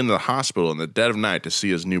sneak into the hospital in the dead of night to see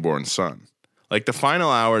his newborn son. Like the final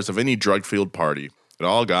hours of any drug-fueled party, it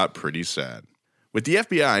all got pretty sad. With the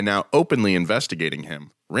FBI now openly investigating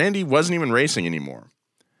him, Randy wasn't even racing anymore.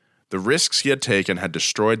 The risks he had taken had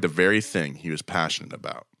destroyed the very thing he was passionate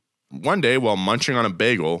about. One day, while munching on a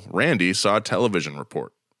bagel, Randy saw a television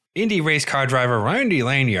report. Indy race car driver Randy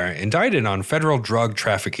Lanier indicted on federal drug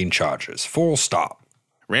trafficking charges. Full stop.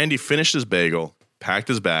 Randy finished his bagel, packed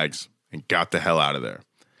his bags, and got the hell out of there.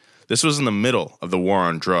 This was in the middle of the war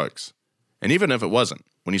on drugs. And even if it wasn't,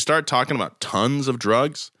 when you start talking about tons of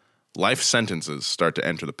drugs, life sentences start to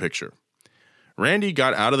enter the picture. Randy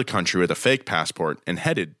got out of the country with a fake passport and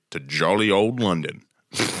headed to jolly old London.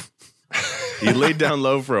 He laid down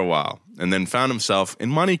low for a while and then found himself in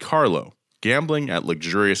Monte Carlo, gambling at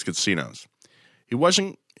luxurious casinos. He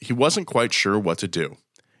wasn't quite sure what to do.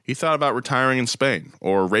 He thought about retiring in Spain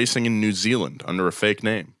or racing in New Zealand under a fake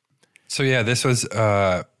name. So yeah, this was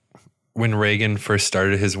when Reagan first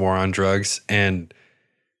started his war on drugs, and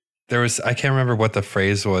there was, I can't remember what the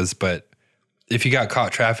phrase was, but if you got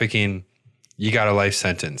caught trafficking, you got a life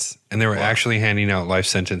sentence. And they were actually handing out life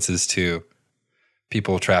sentences to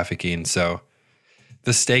people trafficking. So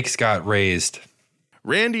the stakes got raised.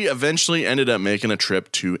 Randy eventually ended up making a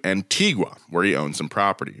trip to Antigua, where he owned some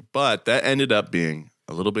property, but that ended up being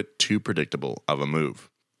a little bit too predictable of a move.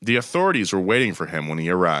 The authorities were waiting for him when he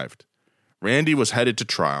arrived. Randy was headed to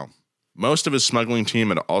trial. Most of his smuggling team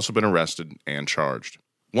had also been arrested and charged.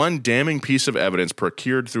 One damning piece of evidence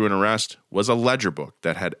procured through an arrest was a ledger book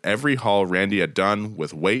that had every haul Randy had done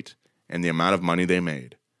with weight and the amount of money they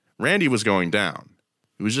made. Randy was going down.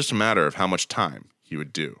 It was just a matter of how much time he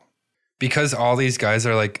would do. Because all these guys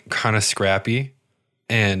are like kind of scrappy,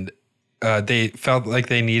 and they felt like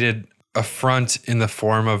they needed a front in the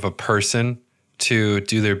form of a person to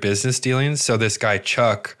do their business dealings. So this guy,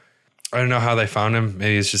 Chuck, I don't know how they found him.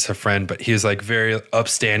 Maybe he's just a friend, but he was like very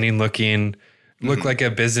upstanding looking, looked like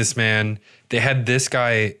a businessman. They had this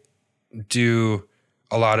guy do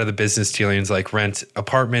a lot of the business dealings, like rent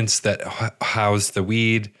apartments that house the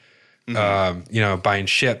weed, buying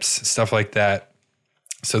ships, stuff like that.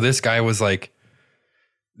 So this guy was like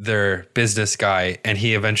their business guy, and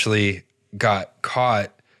he eventually got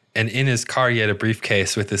caught. And in his car, he had a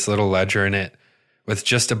briefcase with this little ledger in it with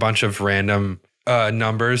just a bunch of random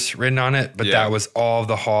numbers written on it. But that was all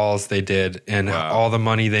the hauls they did and all the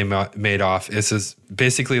money they made off. This is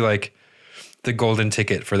basically like the golden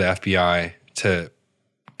ticket for the FBI to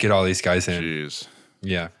get all these guys in. Jeez.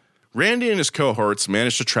 Yeah. Randy and his cohorts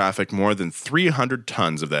managed to traffic more than 300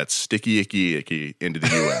 tons of that sticky icky into the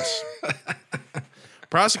U.S.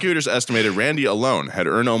 Prosecutors estimated Randy alone had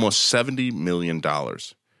earned almost $70 million.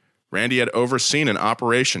 Randy had overseen an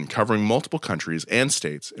operation covering multiple countries and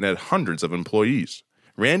states and had hundreds of employees.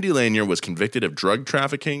 Randy Lanier was convicted of drug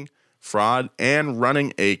trafficking, fraud, and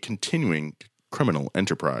running a continuing criminal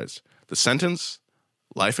enterprise. The sentence?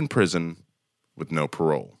 Life in prison with no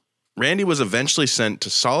parole. Randy was eventually sent to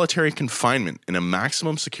solitary confinement in a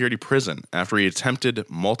maximum security prison after he attempted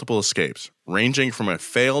multiple escapes, ranging from a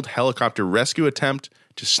failed helicopter rescue attempt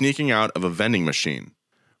to sneaking out of a vending machine.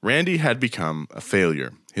 Randy had become a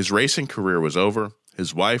failure. His racing career was over.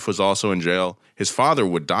 His wife was also in jail. His father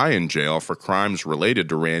would die in jail for crimes related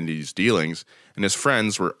to Randy's dealings, and his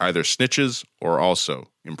friends were either snitches or also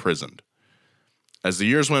imprisoned. As the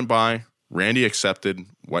years went by, Randy accepted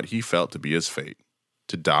what he felt to be his fate.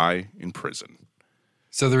 To die in prison.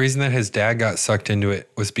 So the reason that his dad got sucked into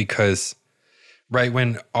it was because right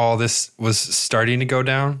when all this was starting to go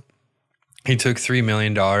down, he took $3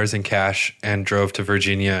 million in cash and drove to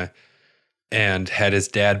Virginia and had his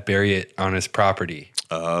dad bury it on his property.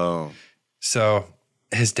 Oh. So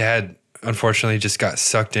his dad, unfortunately, just got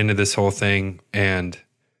sucked into this whole thing. And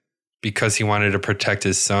because he wanted to protect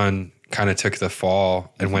his son, kind of took the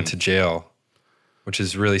fall and went to jail, which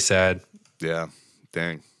is really sad. Yeah.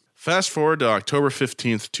 Dang. Fast forward to October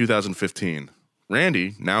 15th, 2015.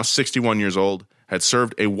 Randy, now 61 years old, had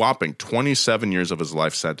served a whopping 27 years of his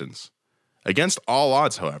life sentence. Against all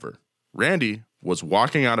odds, however, Randy was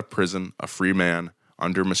walking out of prison a free man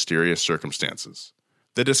under mysterious circumstances.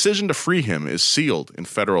 The decision to free him is sealed in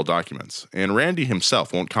federal documents, and Randy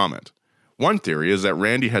himself won't comment. One theory is that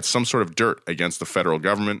Randy had some sort of dirt against the federal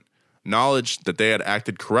government, knowledge that they had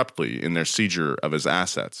acted corruptly in their seizure of his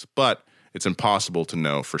assets, but it's impossible to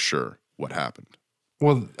know for sure what happened.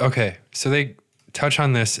 Well, okay, so they touch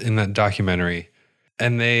on this in that documentary,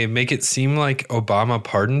 and they make it seem like Obama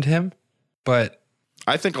pardoned him, but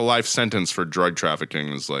I think a life sentence for drug trafficking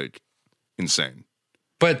is like insane.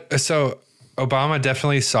 But so Obama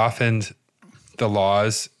definitely softened the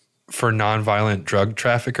laws for nonviolent drug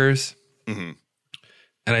traffickers. Mm-hmm.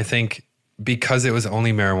 And I think because it was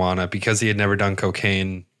only marijuana, because he had never done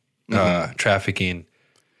cocaine trafficking,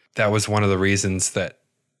 that was one of the reasons that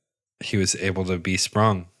he was able to be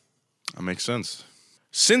sprung. That makes sense.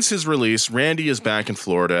 Since his release, Randy is back in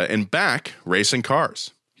Florida and back racing cars.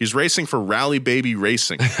 He's racing for Rally Baby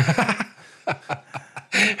Racing. I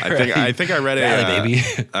think I read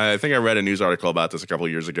a news article about this a couple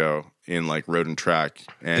of years ago in like Road and Track.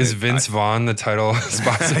 And is Vince Vaughn the title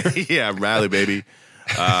sponsor? Yeah, Rally Baby.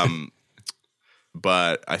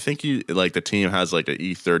 But I think the team has like an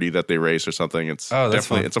E30 that they race or something. It's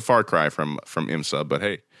definitely it's a far cry from IMSA, but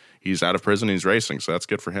hey, he's out of prison, he's racing, so that's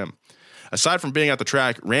good for him. Aside from being at the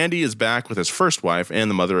track, Randy is back with his first wife and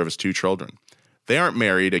the mother of his two children. They aren't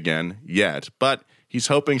married again yet, but he's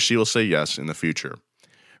hoping she will say yes in the future.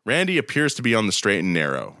 Randy appears to be on the straight and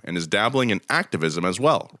narrow and is dabbling in activism as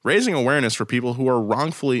well, raising awareness for people who are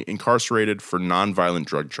wrongfully incarcerated for nonviolent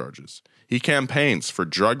drug charges. He campaigns for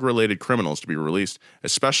drug-related criminals to be released,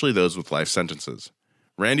 especially those with life sentences.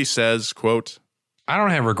 Randy says, quote, I don't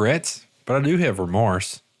have regrets, but I do have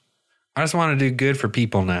remorse. I just want to do good for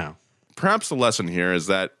people now. Perhaps the lesson here is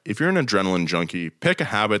that if you're an adrenaline junkie, pick a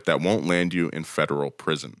habit that won't land you in federal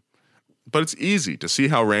prison. But it's easy to see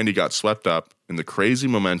how Randy got swept up in the crazy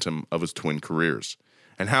momentum of his twin careers,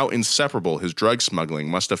 and how inseparable his drug smuggling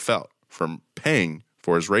must have felt from paying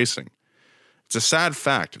for his racing. It's a sad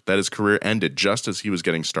fact that his career ended just as he was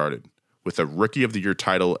getting started, with a Rookie of the Year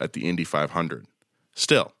title at the Indy 500.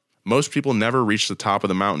 Still, most people never reach the top of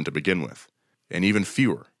the mountain to begin with, and even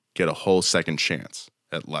fewer get a whole second chance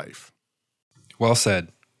at life. Well said.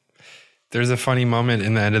 There's a funny moment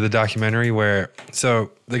in the end of the documentary where,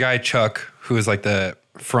 so the guy Chuck, who is like the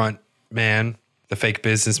front man, the fake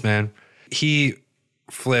businessman, he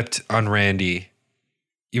flipped on Randy,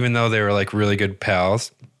 even though they were like really good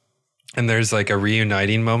pals. And there's like a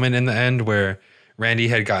reuniting moment in the end where Randy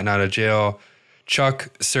had gotten out of jail. Chuck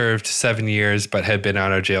served 7 years, but had been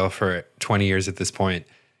out of jail for 20 years at this point.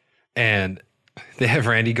 And they have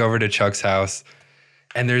Randy go over to Chuck's house.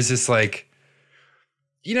 And there's this like,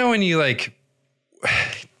 you know, when you like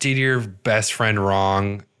did your best friend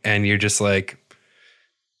wrong and you're just like,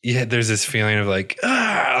 yeah, there's this feeling of like,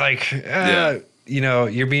 you know,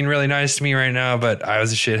 you're being really nice to me right now, but I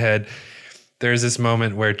was a shithead. There's this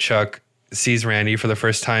moment where Chuck sees Randy for the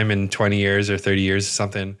first time in 20 years or 30 years or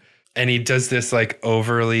something. And he does this like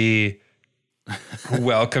overly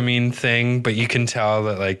welcoming thing, but you can tell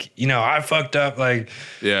that like, you know, I fucked up. Like,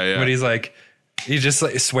 yeah. But he's like, he just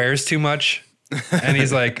like swears too much. And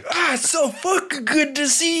he's like, it's so fucking good to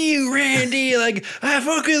see you, Randy. Like, I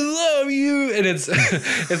fucking love you. And it's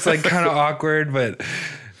like kind of awkward, but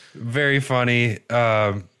very funny.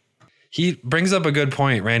 He brings up a good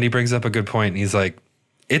point. Randy brings up a good point. And he's like,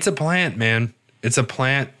 it's a plant, man. It's a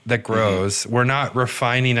plant that grows. Mm-hmm. We're not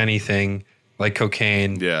refining anything like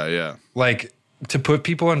cocaine. Yeah. Like, to put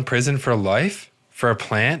people in prison for life for a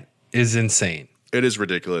plant is insane. It is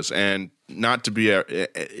ridiculous, and not to be at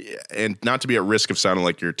risk of sounding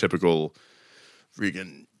like your typical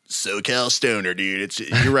freaking SoCal stoner, dude.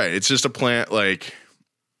 You're right. It's just a plant. Like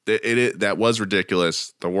that was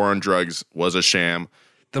ridiculous. The war on drugs was a sham.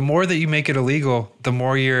 The more that you make it illegal, the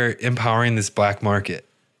more you're empowering this black market.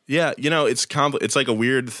 Yeah, you know, it's like a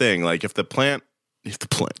weird thing. Like if the plant, dude,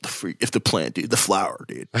 the flower,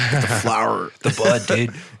 dude, the bud,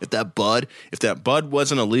 dude, if that bud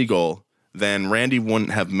wasn't illegal, then Randy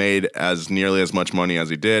wouldn't have made as nearly as much money as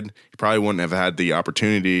he did. He probably wouldn't have had the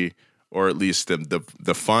opportunity or at least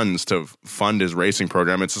the funds to fund his racing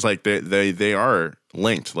program. It's just like they are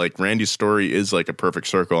linked. Like Randy's story is like a perfect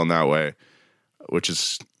circle in that way, which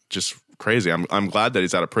is just crazy. I'm glad that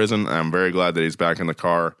he's out of prison. I'm very glad that he's back in the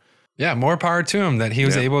car. Yeah, more power to him that he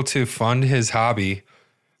was able to fund his hobby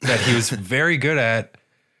that he was very good at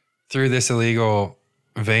through this illegal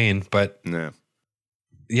vein. But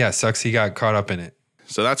yeah, sucks he got caught up in it.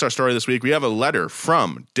 So that's our story this week. We have a letter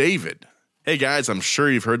from David. Hey guys, I'm sure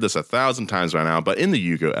you've heard this 1,000 times by now, but in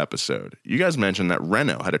the Yugo episode, you guys mentioned that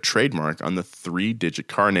Renault had a trademark on the 3-digit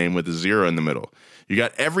car name with a 0 in the middle. You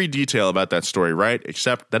got every detail about that story right,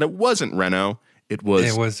 except that it wasn't Renault. It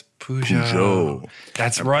was Peugeot.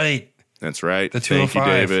 That's right. That's right. The Thank you,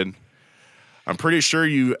 205. David. I'm pretty sure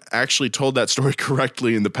you actually told that story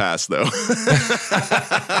correctly in the past, though.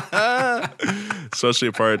 especially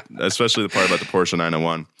the part about the Porsche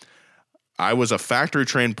 901. I was a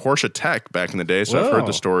factory-trained Porsche tech back in the day, so I've heard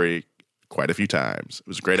the story quite a few times. It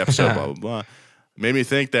was a great episode, blah, blah, blah. Made me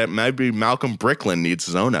think that maybe Malcolm Bricklin needs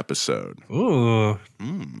his own episode. Ooh.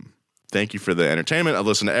 Thank you for the entertainment. I've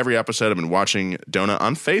listened to every episode. I've been watching Donut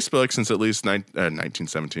on Facebook since at least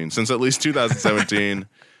 1917, since at least 2017.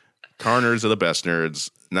 Car nerds are the best nerds.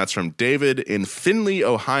 And that's from David in Findlay,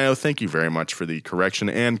 Ohio. Thank you very much for the correction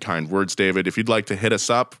and kind words, David. If you'd like to hit us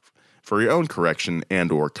up for your own correction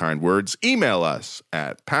and or kind words, email us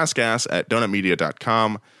at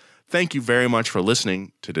passgas@donutmedia.com. Thank you very much for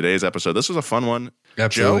listening to today's episode. This was a fun one.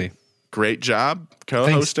 Absolutely. Joe, great job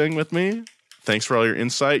co-hosting with me. Thanks for all your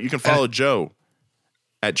insight. You can follow Joe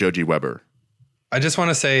at Joe G. Weber. I just want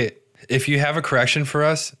to say, if you have a correction for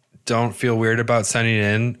us, don't feel weird about sending it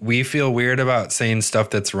in. We feel weird about saying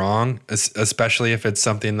stuff that's wrong, especially if it's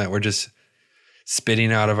something that we're just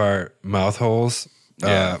spitting out of our mouth holes.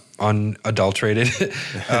 Unadulterated.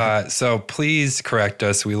 So please correct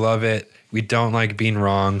us. We love it. We don't like being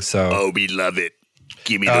wrong. So we love it.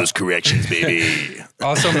 Give me those corrections, baby.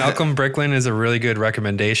 Also, Malcolm Bricklin is a really good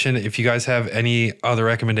recommendation. If you guys have any other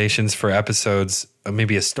recommendations for episodes,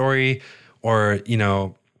 maybe a story or,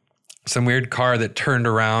 some weird car that turned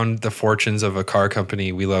around the fortunes of a car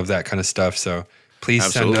company, we love that kind of stuff. So please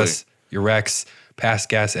send us your recs,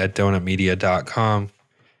 passgas@donutmedia.com.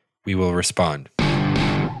 We will respond.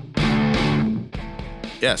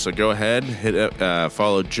 Yeah, so go ahead,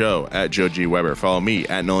 follow Joe at Joe G. Weber. Follow me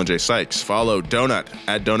at Nolan J. Sykes. Follow Donut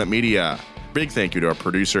at Donut Media. Big thank you to our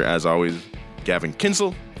producer, as always, Gavin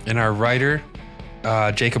Kinsel. And our writer,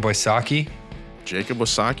 Jacob Oisaki. Jacob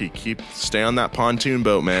Wasaki, stay on that pontoon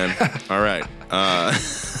boat, man. All right.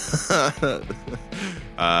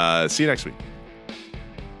 See you next week.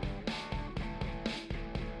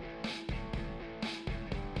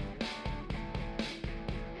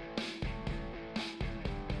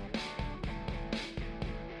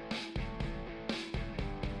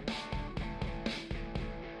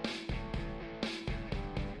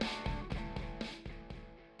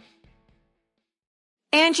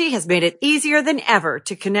 Angie has made it easier than ever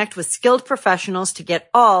to connect with skilled professionals to get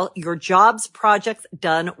all your jobs projects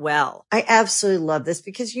done well. I absolutely love this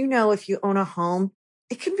because, if you own a home,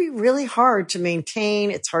 it can be really hard to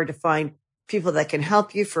maintain. It's hard to find people that can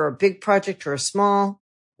help you for a big project or a small.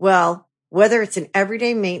 Well, whether it's in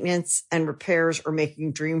everyday maintenance and repairs or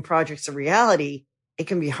making dream projects a reality, it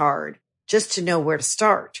can be hard just to know where to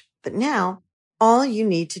start. But now all you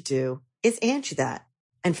need to do is Angie that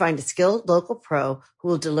and find a skilled local pro who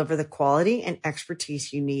will deliver the quality and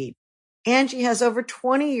expertise you need. Angie has over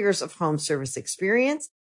 20 years of home service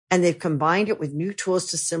experience, and they've combined it with new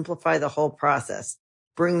tools to simplify the whole process.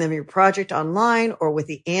 Bring them your project online or with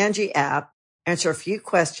the Angie app, answer a few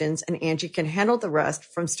questions, and Angie can handle the rest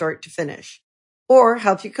from start to finish. Or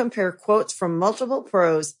help you compare quotes from multiple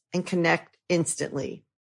pros and connect instantly,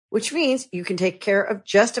 which means you can take care of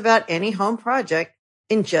just about any home project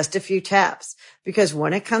in just a few taps. Because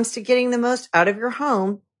when it comes to getting the most out of your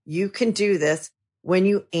home, you can do this when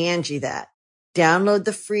you Angie that. Download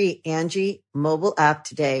the free Angie mobile app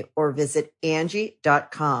today or visit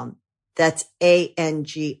Angie.com. That's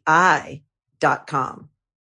ANGI.com.